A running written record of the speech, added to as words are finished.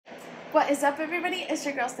What is up, everybody? It's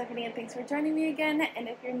your girl Stephanie, and thanks for joining me again. And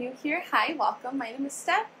if you're new here, hi, welcome. My name is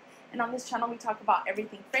Steph, and on this channel we talk about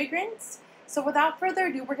everything fragrance. So without further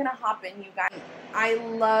ado, we're gonna hop in, you guys. I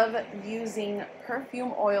love using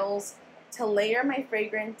perfume oils to layer my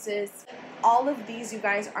fragrances. All of these, you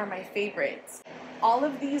guys, are my favorites. All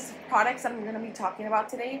of these products that I'm gonna be talking about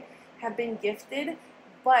today have been gifted,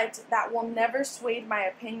 but that will never sway my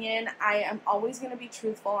opinion. I am always gonna be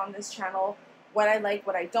truthful on this channel. What I like,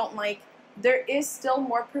 what I don't like. There is still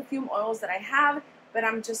more perfume oils that I have, but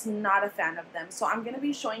I'm just not a fan of them. So I'm going to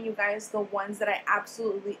be showing you guys the ones that I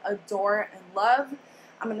absolutely adore and love.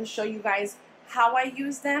 I'm going to show you guys how I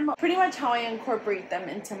use them, pretty much how I incorporate them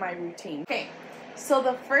into my routine. Okay, so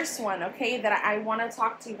the first one, okay, that I want to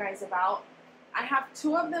talk to you guys about, I have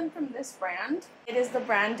two of them from this brand. It is the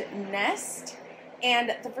brand Nest.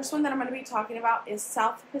 And the first one that I'm going to be talking about is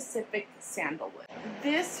South Pacific Sandalwood.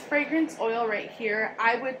 This fragrance oil right here,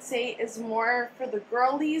 I would say, is more for the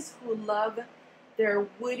girlies who love their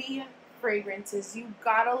woody fragrances. You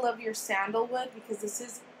gotta love your sandalwood because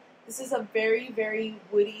this is a very, very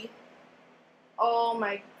woody. Oh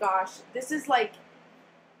my gosh, this is like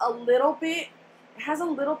a little bit. It has a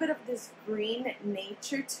little bit of this green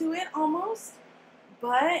nature to it almost,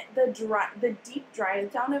 but the deep dry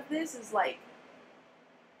down of this is like.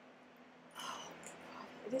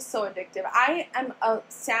 It is so addictive. I am a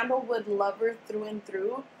sandalwood lover through and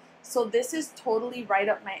through, so this is totally right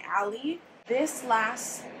up my alley. This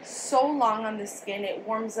lasts so long on the skin. It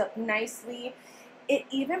warms up nicely. It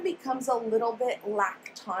even becomes a little bit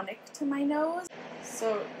lactonic to my nose.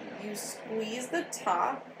 So you squeeze the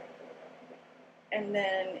top, and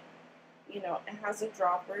then, you know, it has a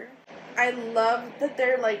dropper. I love that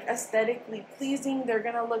they're like aesthetically pleasing. They're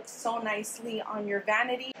gonna look so nicely on your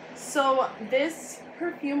vanity. So this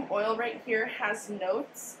perfume oil right here has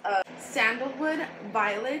notes of sandalwood,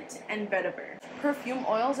 violet, and vetiver. Perfume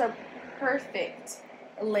oils are perfect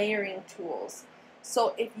layering tools.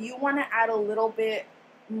 So if you want to add a little bit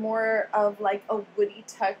more of like a woody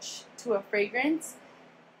touch to a fragrance,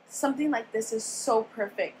 something like this is so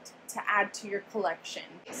perfect to add to your collection.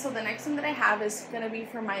 So the next one that I have is going to be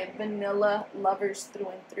for my vanilla lovers through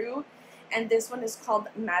and through. And this one is called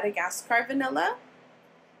Madagascar Vanilla.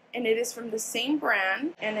 And it is from the same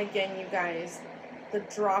brand. And again, you guys, the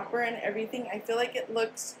dropper and everything, I feel like it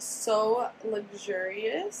looks so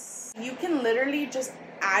luxurious. You can literally just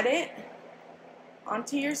add it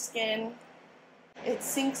onto your skin. It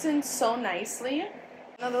sinks in so nicely.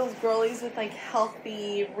 One of those girlies with like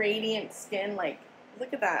healthy, radiant skin, like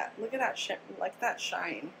look at that. Look at that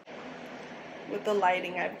shine with the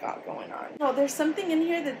lighting I've got going on. So there's something in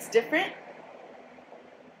here that's different.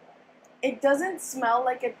 It doesn't smell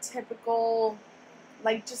like a typical,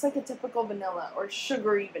 just like a typical vanilla or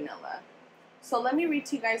sugary vanilla. So let me read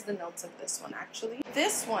to you guys the notes of this one actually.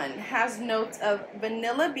 This one has notes of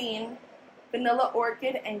vanilla bean, vanilla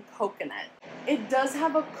orchid, and coconut. It does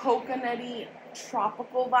have a coconutty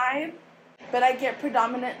tropical vibe, but I get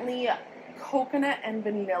predominantly coconut and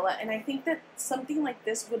vanilla, and I think that something like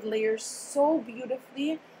this would layer so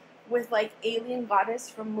beautifully with like Alien Goddess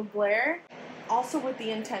from Mugler, also with the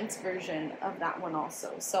intense version of that one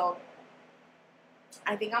also. So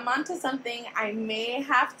I think I'm onto something. I may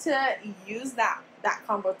have to use that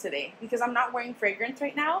combo today because I'm not wearing fragrance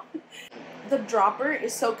right now. The dropper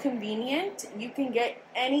is so convenient. You can get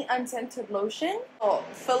any unscented lotion. So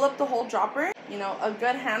fill up the whole dropper, you know, a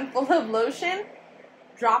good handful of lotion,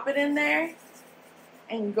 drop it in there,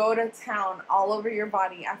 and go to town all over your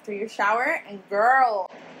body after your shower, and girl,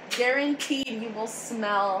 guaranteed you will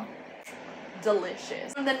smell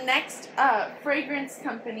delicious. From the next fragrance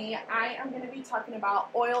company, I am going to be talking about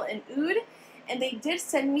Oil and Oud, and they did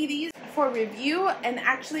send me these for review, and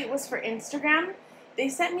actually it was for Instagram. They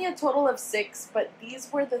sent me a total of 6, but these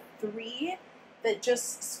were the 3 that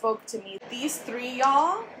just spoke to me. These 3,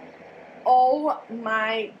 y'all, oh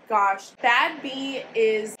my gosh. Bad Bee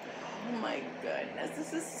is, oh my goodness,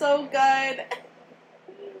 this is so good.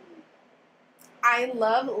 I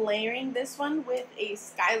love layering this one with a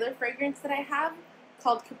Skylar fragrance that I have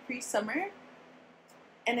called Capri Summer.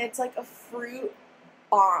 And it's like a fruit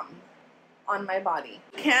bomb on my body.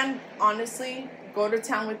 You can honestly go to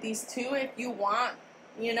town with these too if you want,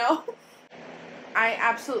 you know. I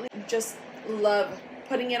absolutely just love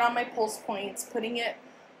putting it on my pulse points, putting it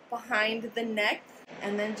behind the neck,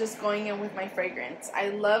 and then just going in with my fragrance. I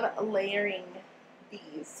love layering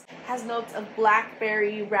these. Has notes of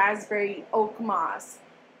blackberry, raspberry, oak moss,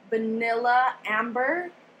 vanilla,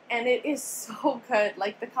 amber, and it is so good.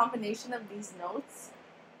 Like the combination of these notes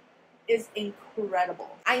is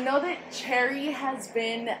incredible. I know that cherry has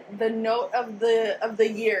been the note of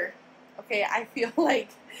the year Okay, I feel like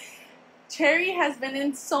cherry has been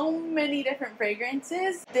in so many different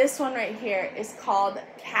fragrances. This one right here is called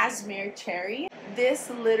Cashmere Cherry. This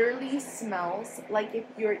literally smells like if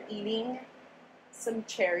you're eating some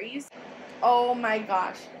cherries. Oh my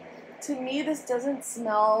gosh. To me, this doesn't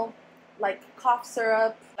smell like cough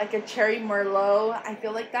syrup, like a cherry merlot. I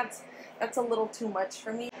feel like that's a little too much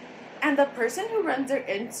for me. And the person who runs their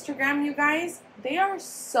Instagram, you guys, they are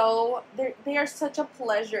such a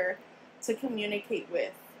pleasure to communicate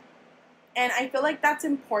with. And I feel like that's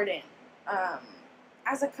important.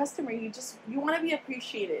 As a customer, you want to be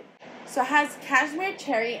appreciated. So it has cashmere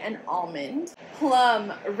cherry and almond,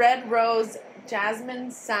 plum, red rose, jasmine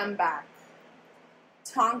sambac,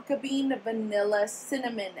 tonka bean, vanilla,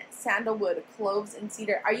 cinnamon, sandalwood, cloves, and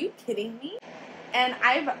cedar. Are you kidding me? And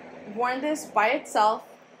I've worn this by itself.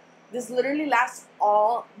 This literally lasts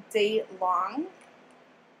all day long.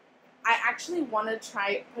 I actually want to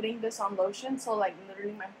try putting this on lotion, so like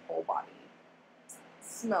literally my whole body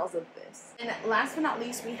smells of this. And last but not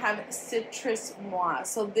least, we have Citrus Moi.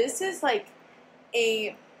 So this is like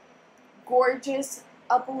a gorgeous,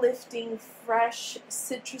 uplifting, fresh,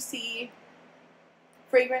 citrusy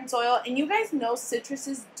fragrance oil. And you guys know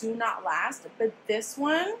citruses do not last, but this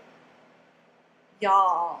one,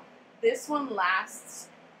 y'all, this one lasts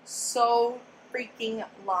so freaking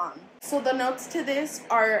long. So the notes to this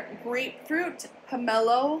are grapefruit,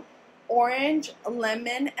 pomelo, orange,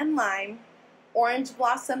 lemon, and lime, orange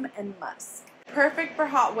blossom, and musk. Perfect for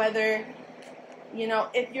hot weather. You know,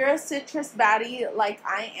 if you're a citrus baddie like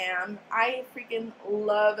I am, I freaking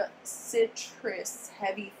love citrus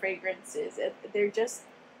heavy fragrances. They're just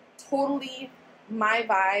totally my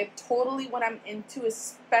vibe, totally what I'm into,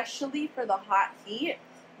 especially for the hot heat.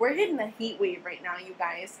 We're hitting a heat wave right now, you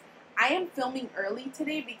guys. I am filming early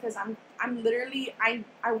today because I'm literally, I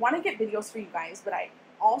want to get videos for you guys, but I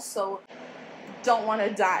also don't want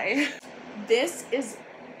to die. This is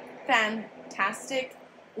fantastic,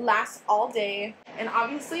 lasts all day, and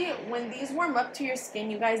obviously when these warm up to your skin,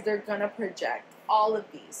 you guys, they're gonna project. All of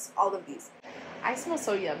these. I smell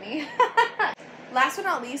so yummy. Last but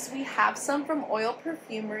not least, we have some from Oil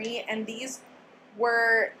Perfumery, and these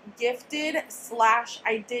were gifted /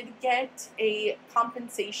 I did get a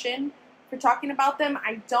compensation for talking about them.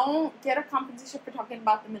 I don't get a compensation for talking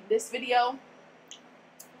about them in this video,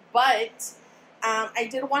 but I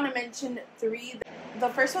did want to mention 3. The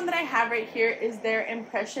first one that I have right here is their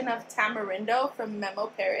impression of Tamarindo from Memo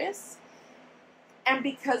Paris. And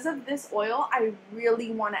because of this oil, I really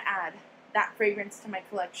want to add that fragrance to my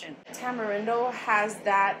collection. Tamarindo has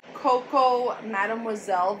that Coco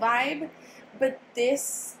Mademoiselle vibe, but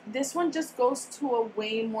this one just goes to a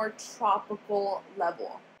way more tropical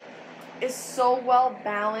level. It's so well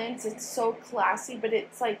balanced, it's so classy, but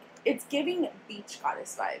it's like, it's giving beach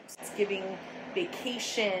goddess vibes. It's giving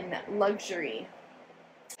vacation, luxury.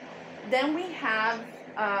 Then we have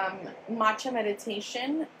Matcha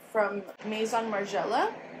Meditation from Maison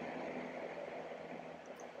Margiela.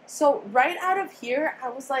 So right out of here, I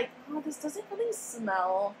was like, oh, this doesn't really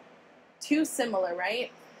smell too similar,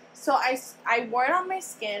 right? So I wore it on my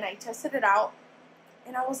skin, I tested it out,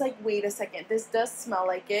 and I was like, wait a second, this does smell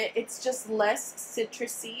like it. It's just less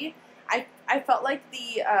citrusy. I felt like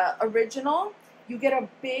the original, you get a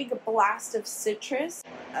big blast of citrus.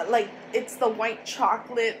 Like, it's the white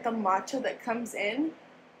chocolate, the matcha that comes in,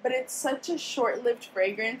 but it's such a short-lived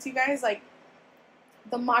fragrance, you guys. Like,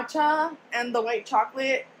 the matcha and the white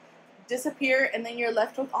chocolate disappear, and then you're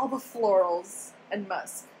left with all the florals and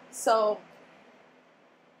musk. So,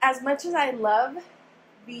 as much as I love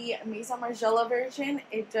the Maison Margiela version,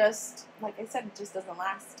 it just, like I said, it just doesn't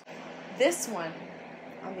last. This one,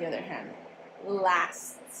 on the other hand,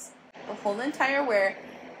 lasts the whole entire wear.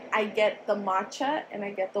 I get the matcha and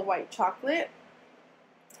I get the white chocolate,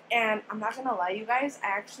 and I'm not gonna lie, you guys, I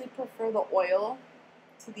actually prefer the oil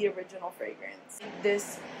to the original fragrance.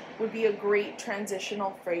 This would be a great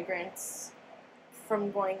transitional fragrance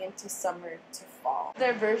from going into summer to fall.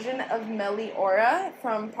 Their version of Meliora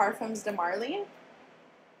from Parfums de Marly,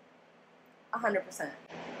 100%.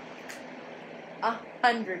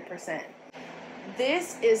 100%.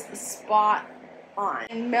 This is spot on.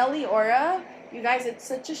 And Meliora, you guys, it's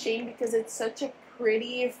such a shame because it's such a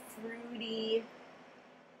pretty, fruity,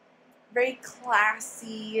 very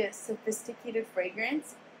classy, sophisticated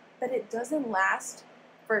fragrance, but it doesn't last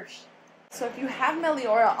first. So if you have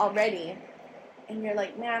Meliora already and you're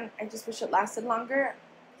like, man, I just wish it lasted longer,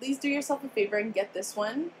 please do yourself a favor and get this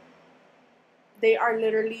one. They are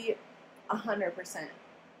literally 100%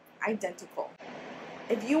 identical.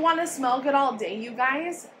 If you want to smell good all day, you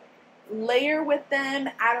guys, layer with them,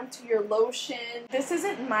 add them to your lotion. This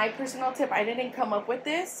isn't my personal tip. I didn't come up with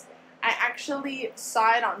this. I actually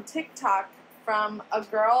saw it on TikTok from a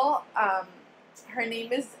girl. Her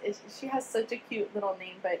name is, she has such a cute little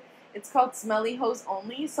name, but it's called Smelly Hose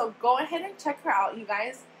Only. So go ahead and check her out, you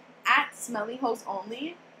guys, at Smelly Hose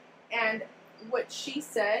Only. And what she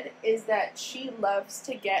said is that she loves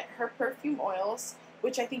to get her perfume oils,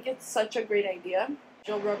 which I think it's such a great idea.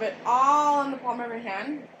 She'll rub it all on the palm of her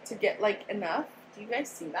hand to get like enough. Do you guys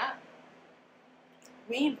see that?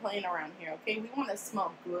 We ain't playing around here, okay? We want to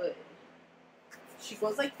smell good. She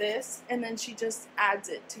goes like this, and then she just adds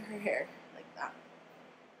it to her hair like that.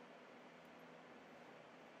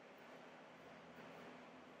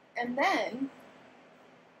 And then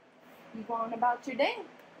you go on about your day,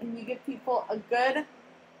 and you give people a good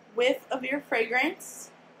whiff of your fragrance.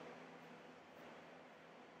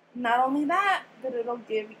 Not only that, but it'll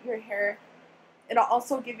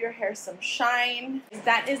also give your hair some shine.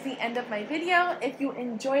 That is the end of my video. If you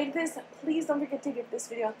enjoyed this, please don't forget to give this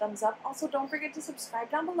video a thumbs up. Also, don't forget to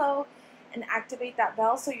subscribe down below and activate that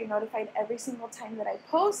bell so you're notified every single time that I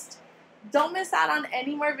post. Don't miss out on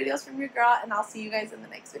any more videos from your girl, and I'll see you guys in the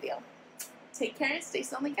next video. Take care and stay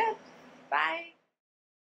smelling good. Bye.